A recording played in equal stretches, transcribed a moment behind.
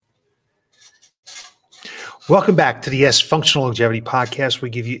Welcome back to the Yes Functional Longevity Podcast. We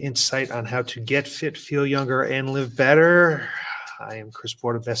give you insight on how to get fit, feel younger, and live better. I am Chris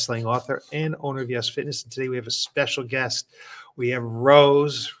Porter, best-selling author and owner of Yes Fitness. And today we have a special guest. We have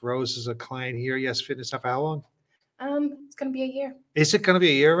Rose. Rose is a client here, Yes Fitness. For how long? It's going to be a year. Is it going to be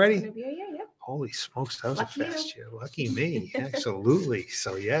a year already? It's going to be a year, yep. Holy smokes, that was Lucky a fast you. year. Lucky me. Absolutely.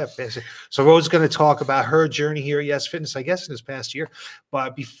 So, yeah. So, Rose is going to talk about her journey here at Yes Fitness, I guess, in this past year.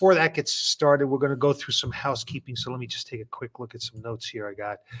 But before that gets started, we're going to go through some housekeeping. So, let me just take a quick look at some notes here I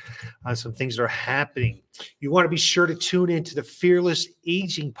got on some things that are happening. You want to be sure to tune into the Fearless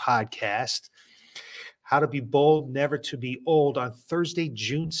Aging Podcast, How to Be Bold, Never to Be Old, on Thursday,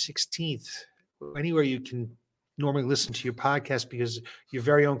 June 16th. Anywhere you can normally listen to your podcast, because your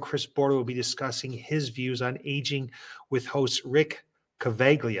very own Chris Porter will be discussing his views on aging with host Rick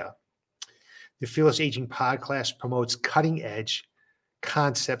Cavaglia. The Fearless Aging Podcast promotes cutting-edge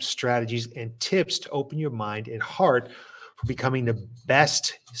concepts, strategies, and tips to open your mind and heart for becoming the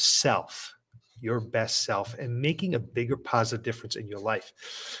best self, your best self, and making a bigger positive difference in your life.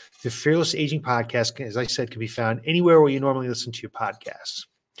 The Fearless Aging Podcast, as I said, can be found anywhere where you normally listen to your podcasts.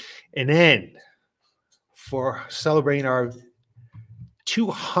 And then, for celebrating our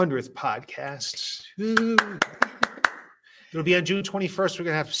 200th podcast, it'll be on June 21st. We're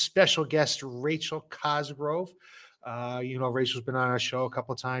going to have special guest Rachel Cosgrove. Rachel's been on our show a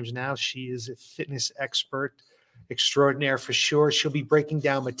couple of times now. She is a fitness expert extraordinaire for sure. She'll be breaking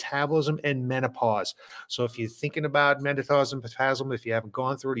down metabolism and menopause. So if you're thinking about menopausal, if you haven't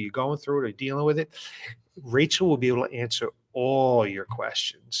gone through it, or you're going through it, or dealing with it, Rachel will be able to answer all your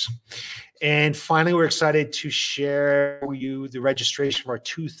questions. And finally, we're excited to share with you the registration for our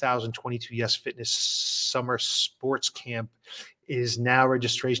 2022 Yes Fitness Summer Sports Camp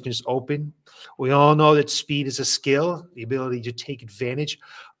registration is open. We all know that speed is a skill, the ability to take advantage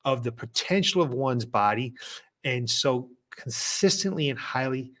of the potential of one's body, and so consistently and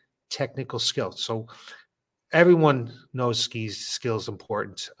highly technical skills. So everyone knows skill is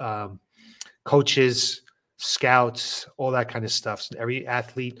important. Coaches, scouts, all that kind of stuff. So every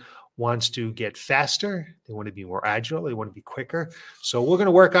athlete wants to get faster. They want to be more agile. They want to be quicker. So we're going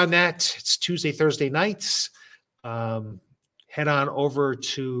to work on that. It's Tuesday, Thursday nights. Head on over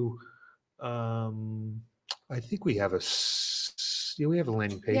to, I think we have a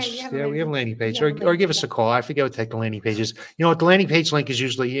landing page. We have a landing page. Or give us a call. I forget what the landing page is. You know what? The landing page link is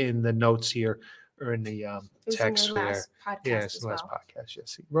usually in the notes here, or in the text in there. It's the last podcast.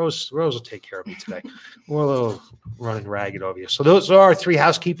 Yes, Rose will take care of me today. We're a little running ragged over here. So those are our three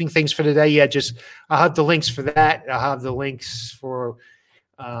housekeeping things for today. Yeah, I'll have the links for that. I'll have the links for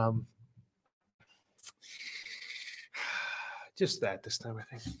just that this time,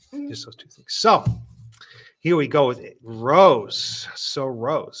 I think. Mm-hmm. Just those two things. So here we go with it. Rose. So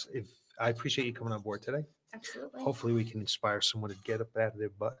Rose, I appreciate you coming on board today. Absolutely. Hopefully we can inspire someone to get up out of their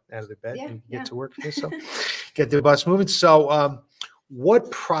bed and get to work. So get their butts moving. So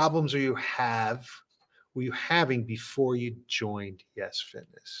what problems were you having before you joined Yes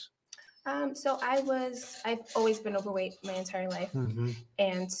Fitness? So I've always been overweight my entire life. Mm-hmm.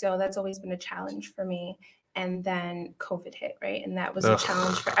 And so that's always been a challenge for me. And then COVID hit, right? And that was a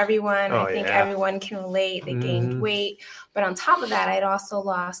challenge for everyone. I think everyone can relate. They gained weight. But on top of that, I'd also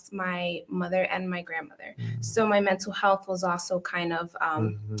lost my mother and my grandmother. So my mental health was also kind of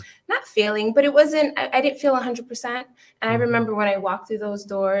not failing, but it wasn't, I didn't feel 100%. And I remember when I walked through those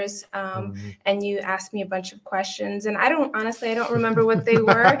doors and you asked me a bunch of questions. And I don't remember what they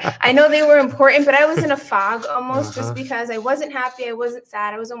were. I know they were important, but I was in a fog almost just because I wasn't happy. I wasn't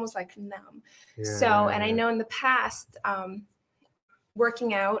sad. I was almost like numb. And I know in the past,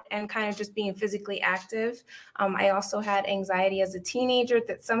 working out and kind of just being physically active. I also had anxiety as a teenager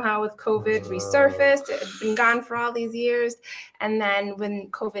that somehow with COVID resurfaced. It had been gone for all these years. And then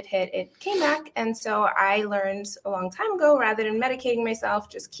when COVID hit, it came back. And so I learned a long time ago, rather than medicating myself,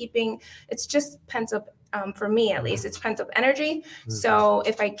 it's just pent up. For me, at least, it's pent up energy. Mm-hmm. So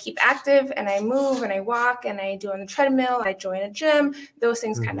if I keep active and I move and I walk and I do on the treadmill, I join a gym, those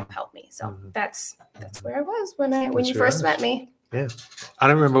things kind of help me. So that's where I was when you first met me. Yeah. I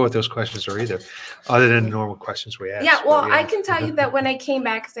don't remember what those questions were either, other than the normal questions we asked. Yeah, well, I can tell you that when I came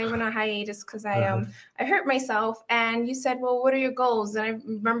back, because I went on hiatus because I hurt myself, and you said, well, what are your goals? And I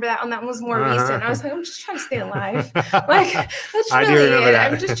remember that one was more recent. I was like, I'm just trying to stay alive. Like, that's really it.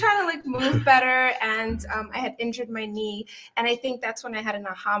 I'm just trying to move better. And I had injured my knee. And I think that's when I had an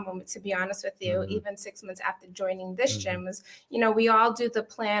aha moment, to be honest with you, even 6 months after joining this gym was, we all do the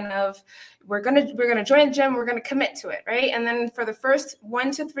plan of, we're going to join the gym, we're going to commit to it, right? And then for for the first 1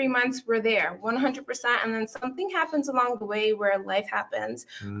 to 3 months, we're there 100%. And then something happens along the way where life happens.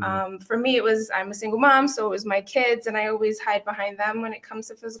 For me, I'm a single mom, so it was my kids, and I always hide behind them when it comes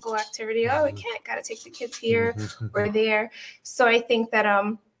to physical activity. Oh, I can't, got to take the kids here or there. So I think that,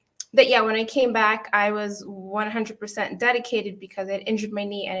 when I came back, I was 100% dedicated because I had injured my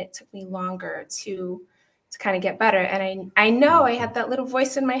knee and it took me longer to kind of get better. And I know I had that little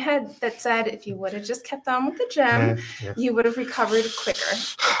voice in my head that said, if you would have just kept on with the gym, you would have recovered quicker.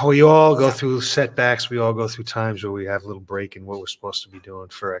 We all go through setbacks. We all go through times where we have a little break in what we're supposed to be doing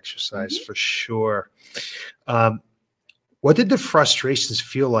for exercise, for sure. What did the frustrations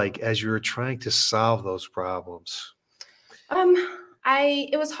feel like as you were trying to solve those problems?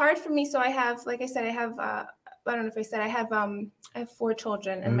 It was hard for me. So I have, like I said, I don't know if I said, I have 4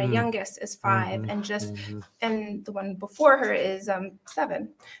 children, and my youngest is 5, and the one before her is 7.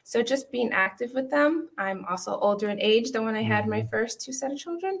 So just being active with them. I'm also older in age than when I had my first 2 set of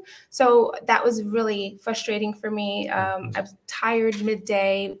children. So that was really frustrating for me. I was tired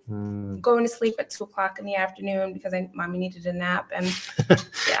midday, going to sleep at 2:00 in the afternoon because mommy needed a nap. And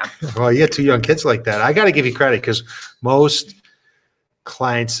Well, you had 2 young kids like that. I got to give you credit, because most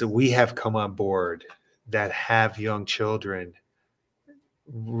clients that we have come on board that have young children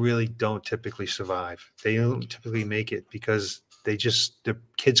really don't typically survive. They don't typically make it because the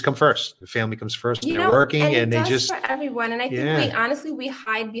kids come first. The family comes first. They're working, and they just, for everyone. And I think we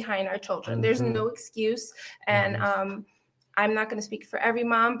hide behind our children. There's no excuse. And I'm not going to speak for every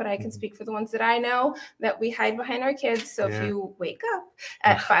mom, but I can speak for the ones that I know, that we hide behind our kids. So if you wake up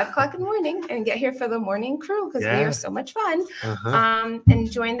at 5:00 in the morning and get here for the morning crew, because we are so much fun,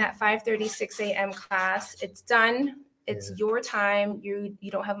 and join that 5:30, 6 a.m. class, it's done. It's your time. You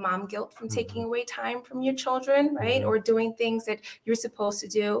don't have mom guilt from taking away time from your children, right? Or doing things that you're supposed to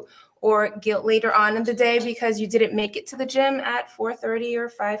do, or guilt later on in the day because you didn't make it to the gym at 4:30 or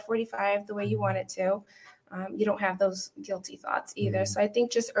 5:45 the way you wanted to. You don't have those guilty thoughts either. So I think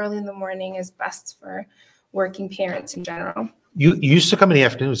just early in the morning is best for working parents in general. You used to come in the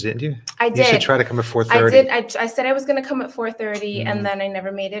afternoons, didn't you? I did. You used to try to come at 4:30. I did. I said I was going to come at 4:30, and then I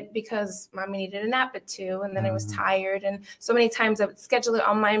never made it because mommy needed a nap at 2, and then I was tired. And so many times I would schedule it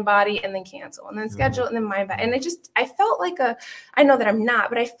on MindBody and then cancel, and then schedule it and then MindBody. And I felt like I know that I'm not,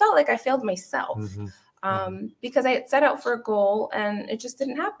 but I felt like I failed myself. Because I had set out for a goal and it just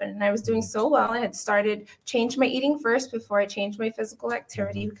didn't happen. And I was doing so well. I had changed my eating first before I changed my physical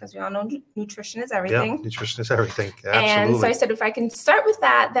activity, because we all know nutrition is everything. Yeah, nutrition is everything. Absolutely. And so I said, if I can start with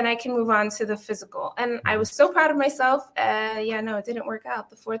that, then I can move on to the physical. And I was so proud of myself. It didn't work out.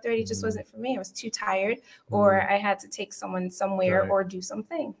 The 4:30 just wasn't for me. I was too tired, or I had to take someone somewhere or do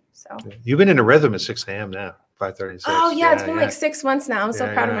something. So you've been in a rhythm at 6 a.m. now. 5:36. Oh yeah, it's been like 6 months now. I'm so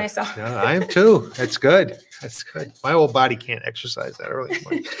proud of myself. Yeah, I am too. That's good. That's good. My whole body can't exercise that early in the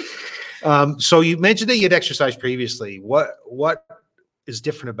morning. So you mentioned that you'd exercised previously. What is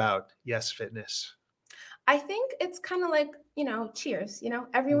different about Yes Fitness? I think it's kind of like, Cheers.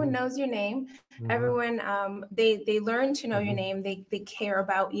 Everyone knows your name. Everyone, they learn to know your name. They care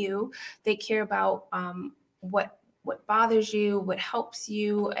about you. They care about what bothers you, what helps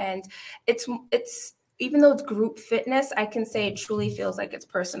you, and it's even though it's group fitness, I can say it truly feels like it's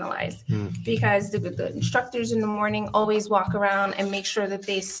personalized, because the instructors in the morning always walk around and make sure that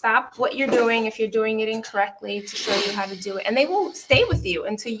they stop what you're doing if you're doing it incorrectly to show you how to do it. And they will stay with you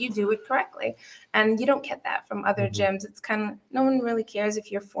until you do it correctly. And you don't get that from other gyms. It's kind of, no one really cares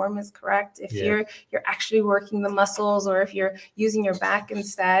if your form is correct, if you're actually working the muscles, or if you're using your back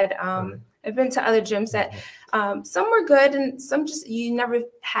instead. I've been to other gyms that some were good, and some just, you never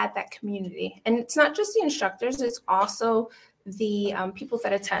had that community. And it's not just the instructors, it's also the people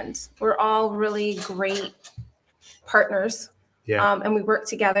that attend. We're all really great partners. And we work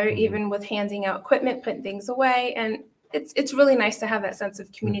together, even with handing out equipment, putting things away. And it's really nice to have that sense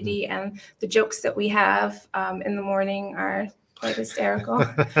of community. And the jokes that we have in the morning are quite hysterical.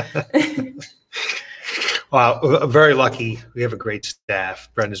 Wow, I'm very lucky. We have a great staff.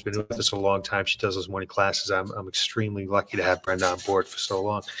 Brenda's been with us a long time. She does those morning classes. I'm extremely lucky to have Brenda on board for so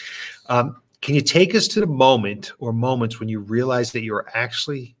long. Can you take us to the moment or moments when you realized that it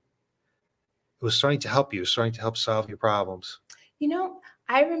was starting to help you, starting to help solve your problems?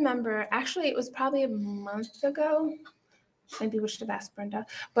 I remember, actually, it was probably a month ago. Maybe we should have asked Brenda.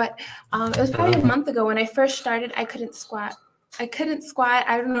 But it was probably a month ago when I first started. I couldn't squat I couldn't squat.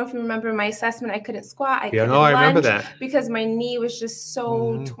 I don't know if you remember my assessment. I couldn't squat. I remember that because my knee was just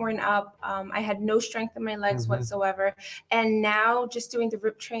so torn up. I had no strength in my legs whatsoever. And now, just doing the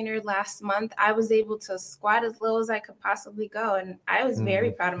RIP trainer last month, I was able to squat as low as I could possibly go, and I was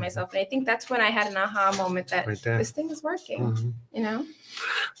very proud of myself. And I think that's when I had an aha moment that this thing is working. You know.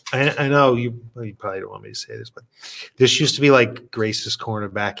 I know you probably don't want me to say this, but this used to be like Grace's corner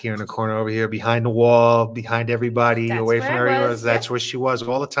back here in the corner over here, behind the wall, behind everybody, away from everyone. That's where she was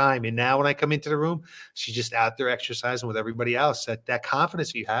all the time. And now when I come into the room, she's just out there exercising with everybody else. That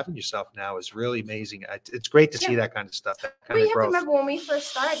confidence that you have in yourself now is really amazing. It's great to see that kind of stuff. That kind of growth. You have to remember when we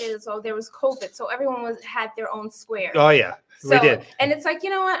first started, so there was COVID, so everyone had their own square. Oh yeah. So, we did. And it's like, you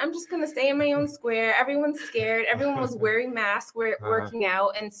know what? I'm just going to stay in my own square. Everyone's scared. Everyone was wearing masks, working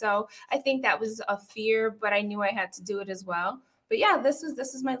out. And so I think that was a fear, but I knew I had to do it as well. But yeah, this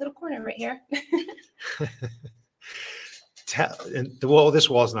is my little corner right here. This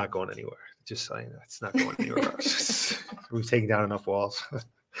wall's not going anywhere. Just saying that. It's not going anywhere else. We've taken down enough walls.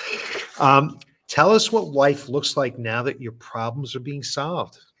 Tell us what life looks like now that your problems are being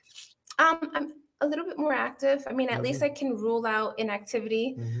solved. I'm a little bit more active. I mean, at least I can rule out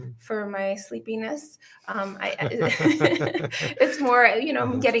inactivity for my sleepiness. It's more,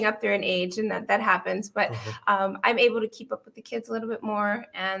 I'm getting up there in age, and that happens. But I'm able to keep up with the kids a little bit more,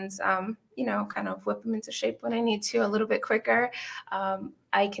 and kind of whip them into shape when I need to a little bit quicker.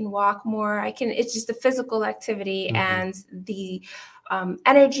 I can walk more. It's just the physical activity and the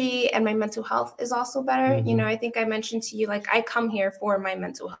energy, and my mental health is also better. I think I mentioned to you, like, I come here for my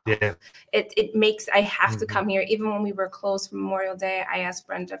mental health. Yeah. I have to come here. Even when we were closed for Memorial Day, I asked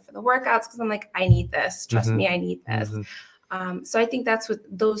Brenda for the workouts because I'm like, I need this. Trust me, I need this. So I think that's what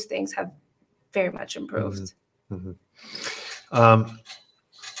those things have very much improved.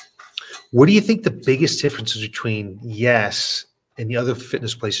 What do you think the biggest difference is between Yes and the other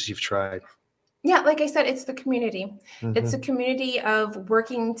fitness places you've tried? Yeah, like I said, it's the community. It's a community of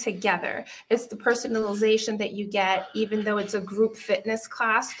working together. It's the personalization that you get, even though it's a group fitness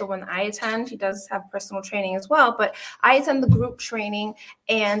class. The one I attend, he does have personal training as well, but I attend the group training,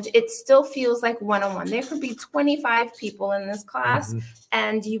 and it still feels like one-on-one. There could be 25 people in this class,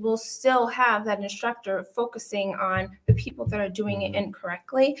 and you will still have that instructor focusing on the people that are doing it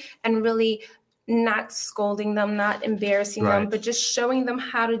incorrectly, and really not scolding them, not embarrassing them, but just showing them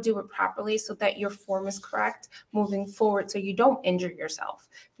how to do it properly so that your form is correct moving forward, so you don't injure yourself,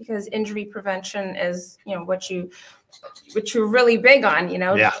 because injury prevention is, what you're really big on,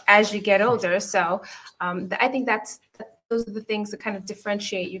 as you get older. So I think those are the things that kind of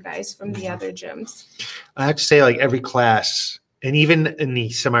differentiate you guys from the other gyms. I have to say, like, every class, and even in the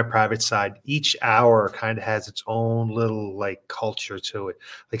semi-private side, each hour kind of has its own little like culture to it.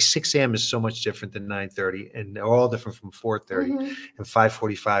 Like 6 a.m. is so much different than 9:30, and they're all different from 4:30 and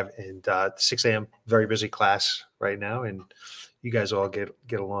 5:45. And 6 a.m. very busy class right now, and you guys all get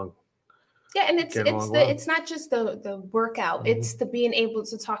along. Yeah, and it's not just the workout. It's the being able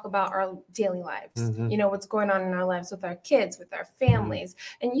to talk about our daily lives. What's going on in our lives with our kids, with our families.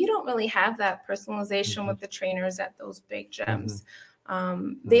 And you don't really have that personalization with the trainers at those big gyms.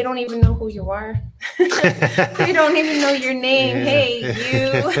 They don't even know who you are. They don't even know your name. Yeah. Hey,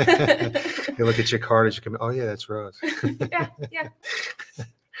 you. You look at your card as you come. Oh yeah, that's Rose. Yeah.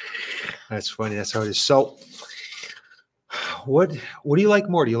 That's funny. That's how it is. So, what do you like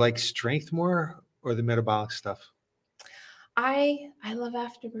more? Do you like strength more or the metabolic stuff? I love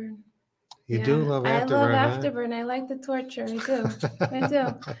Afterburn. You do love Afterburn. I love Afterburn. I like the torture. I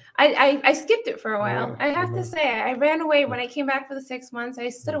do. I skipped it for a while. I have to say, I ran away when I came back for the 6 months. I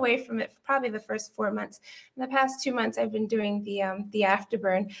stood away from it for probably the first 4 months. In the past 2 months, I've been doing the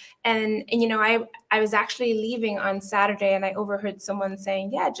Afterburn, and I was actually leaving on Saturday, and I overheard someone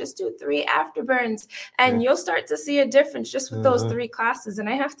saying, "Yeah, just do 3 Afterburns, and you'll start to see a difference just with those 3 classes." And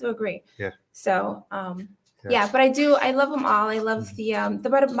I have to agree. Yeah. So. Yeah, but I love them all. I love the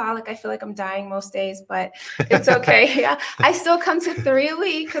metabolic. I feel like I'm dying most days, but it's okay. Yeah, I still come to 3 a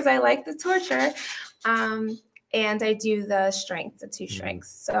week because I like the torture. And I do the strength, the 2 strengths.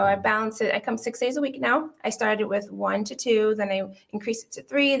 So I balance it. I come 6 days a week now. I started with 1 to 2, then I increase it to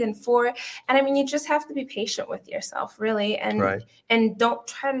 3, then 4. And I mean, you just have to be patient with yourself, really, and don't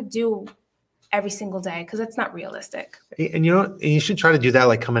try to do every single day, because it's not realistic. And you should try to do that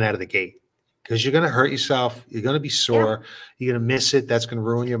like coming out of the gate. Because you're going to hurt yourself. You're going to be sore. You're going to miss it. That's going to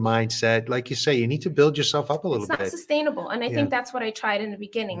ruin your mindset. Like you say, you need to build yourself up a little bit. It's not sustainable. And I think that's what I tried in the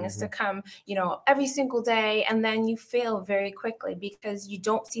beginning, is to come, every single day. And then you fail very quickly because you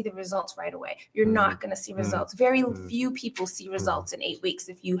don't see the results right away. You're not going to see results. Very few people see results in 8 weeks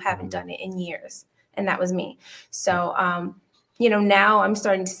if you haven't done it in years. And that was me. So, now I'm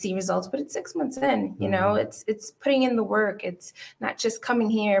starting to see results, but it's 6 months in, it's putting in the work. It's not just coming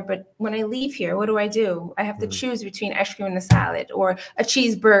here, but when I leave here, what do? I have to choose between ice cream and a salad, or a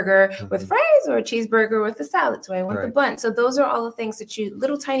cheeseburger with fries, or a cheeseburger with a salad. So I want the bun. So those are all the things that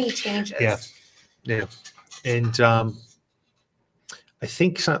little tiny changes. Yeah. And I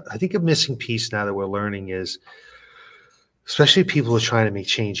think a missing piece now that we're learning is, especially people who are trying to make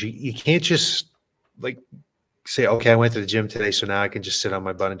change, you can't just like say, okay, I went to the gym today, so now I can just sit on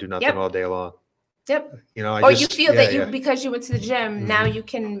my butt and do nothing all day long. Yep. Or you feel that because you went to the gym, now you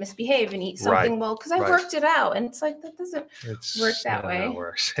can misbehave and eat something well because I worked it out, and it's like that doesn't work that way. It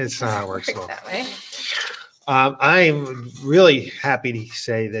works. It's not how it works that way. I'm really happy to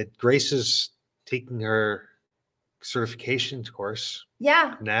say that Grace is taking her certification course.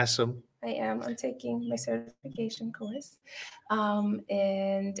 Yeah. NASM. I am. I'm taking my certification course.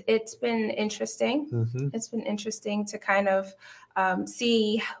 And it's been interesting. It's been interesting to kind of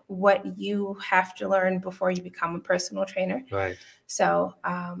see what you have to learn before you become a personal trainer. Right. So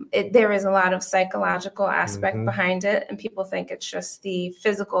there is a lot of psychological aspect behind it, and people think it's just the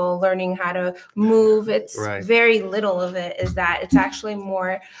physical learning how to move. It's very little of it is that. It's actually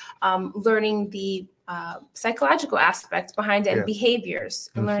more learning the psychological aspect behind it and behaviors,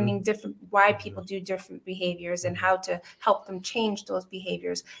 and learning why people do different behaviors and how to help them change those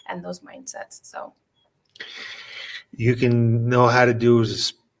behaviors and those mindsets. So you can know how to do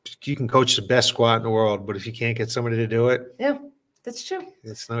this. You can coach the best squat in the world, but if you can't get somebody to do it, that's true.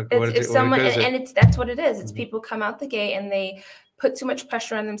 It's not. That's what it is. It's people come out the gate and they put too much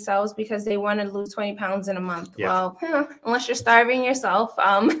pressure on themselves because they want to lose 20 pounds in a month. Well, unless you're starving yourself,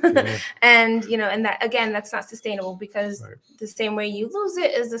 and that again, that's not sustainable, because the same way you lose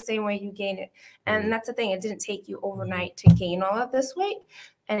it is the same way you gain it. And that's the thing. It didn't take you overnight to gain all of this weight,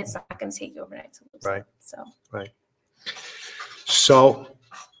 and it's not going to take you overnight to lose it. So,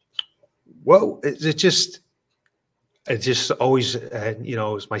 well, it just always,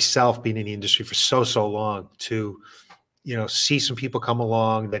 as myself being in the industry for so long, to see some people come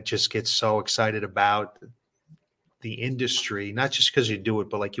along that just get so excited about the industry, not just because you do it,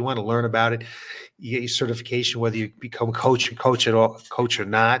 but like you want to learn about it. You get your certification, whether you become a coach or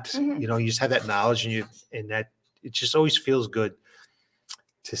not. You just have that knowledge, and that it just always feels good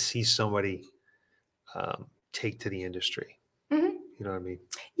to see somebody take to the industry. You know what I mean?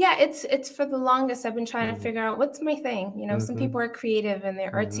 Yeah, it's for the longest I've been trying to figure out what's my thing. Some people are creative and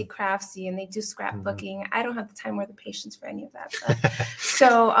they're artsy craftsy and they do scrapbooking. I don't have the time or the patience for any of that stuff.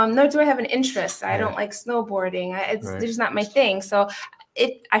 So nor do I have an interest. I don't like snowboarding. It's just not my thing. So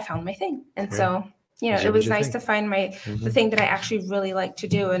I found my thing. And so it was nice to find the thing that I actually really like to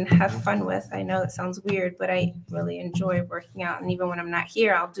do and have fun with. I know it sounds weird, but I really enjoy working out. And even when I'm not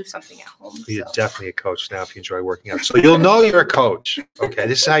here, I'll do something at home. You're definitely a coach now if you enjoy working out. So you'll know you're a coach. Okay,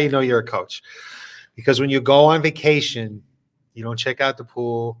 this is how you know you're a coach. Because when you go on vacation, you don't check out the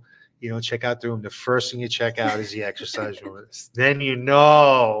pool. You don't check out the room. The first thing you check out is the exercise room. Then you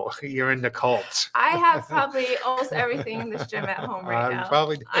know you're in the cult. I have probably almost everything in this gym at home right now.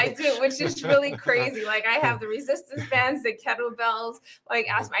 Probably do. I do, which is really crazy. Like I have the resistance bands, the kettlebells. Like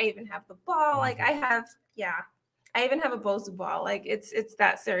I even have the ball. Like I even have a Bosu ball. Like it's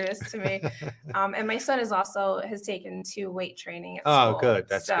that serious to me. And my son has taken to weight training at school. Oh, good.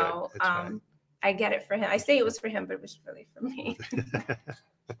 That's good. So I get it for him. I say it was for him, but it was really for me.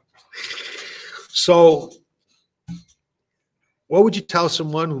 So what would you tell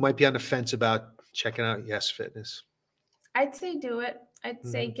someone who might be on the fence about checking out Yes Fitness? I'd say do it. I'd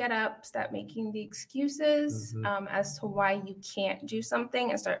say get up, stop making the excuses as to why you can't do something,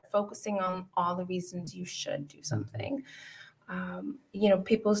 and start focusing on all the reasons you should do something.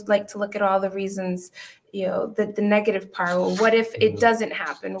 People like to look at all the reasons, the negative part. Well, what if it doesn't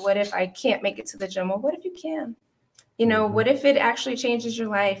happen? What if I can't make it to the gym? Well, what if you can? What if it actually changes your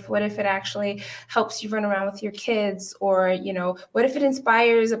life? What if it actually helps you run around with your kids? Or, what if it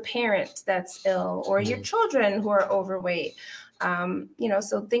inspires a parent that's ill, or your children who are overweight?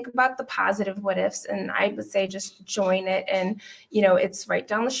 So think about the positive what ifs, and I would say just join it. And, it's right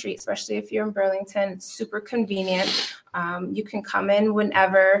down the street, especially if you're in Burlington. It's super convenient. You can come in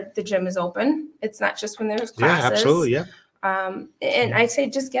whenever the gym is open. It's not just when there's classes. Yeah, absolutely. Yeah. And I say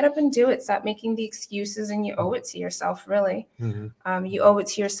just get up and do it. Stop making the excuses, and you owe it to yourself, really. You owe it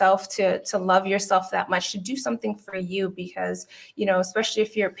to yourself to love yourself that much, to do something for you, because, especially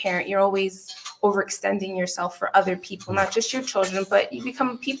if you're a parent, you're always overextending yourself for other people, not just your children, but you become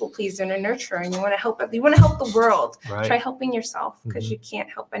a people pleaser and a nurturer, and you want to help the world. Right. Try helping yourself, because you can't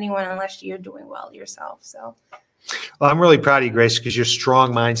help anyone unless you're doing well yourself. So, well, I'm really proud of you, Grace, because your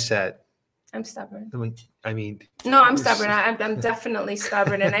strong mindset I'm stubborn. I mean. No, I'm stubborn. I'm definitely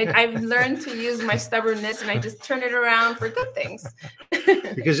stubborn, and I've learned to use my stubbornness, and I just turn it around for good things.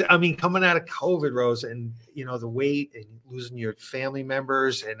 Because I mean, coming out of COVID, Rose, and the weight and losing your family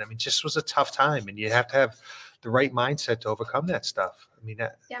members, and I mean, just was a tough time, and you have to have the right mindset to overcome that stuff. I mean,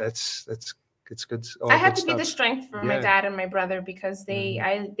 that's it's good. I had to be the strength for my dad and my brother because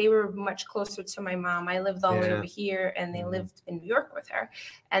they were much closer to my mom. I lived all the way over here, and they lived in New York with her,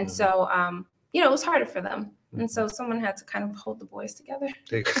 and so it was harder for them. And so someone had to kind of hold the boys together.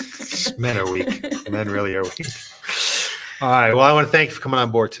 Men are weak. Men really are weak. All right. Well, I want to thank you for coming on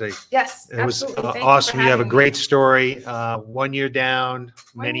board today. Yes, it was awesome. You have a great story. 1 year down,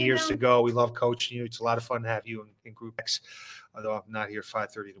 many years to go. We love coaching you. It's a lot of fun to have you in Group X. Although I'm not here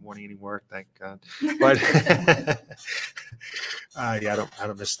 5:30 in the morning anymore, thank God. But I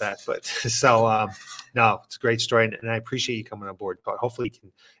don't miss that. But so no, it's a great story, and I appreciate you coming on board. Hopefully, you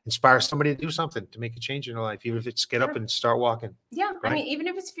can inspire somebody to do something to make a change in their life, even if it's get up and start walking. Yeah, right? I mean, even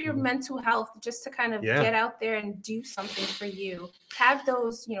if it's for your mental health, just to kind of get out there and do something for you. Have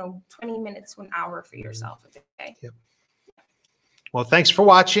those, 20 minutes to an hour for yourself a day. Yep. Well, thanks for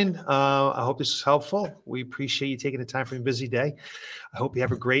watching. I hope this is helpful. We appreciate you taking the time from your busy day. I hope you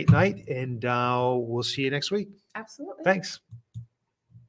have a great night, and we'll see you next week. Absolutely. Thanks.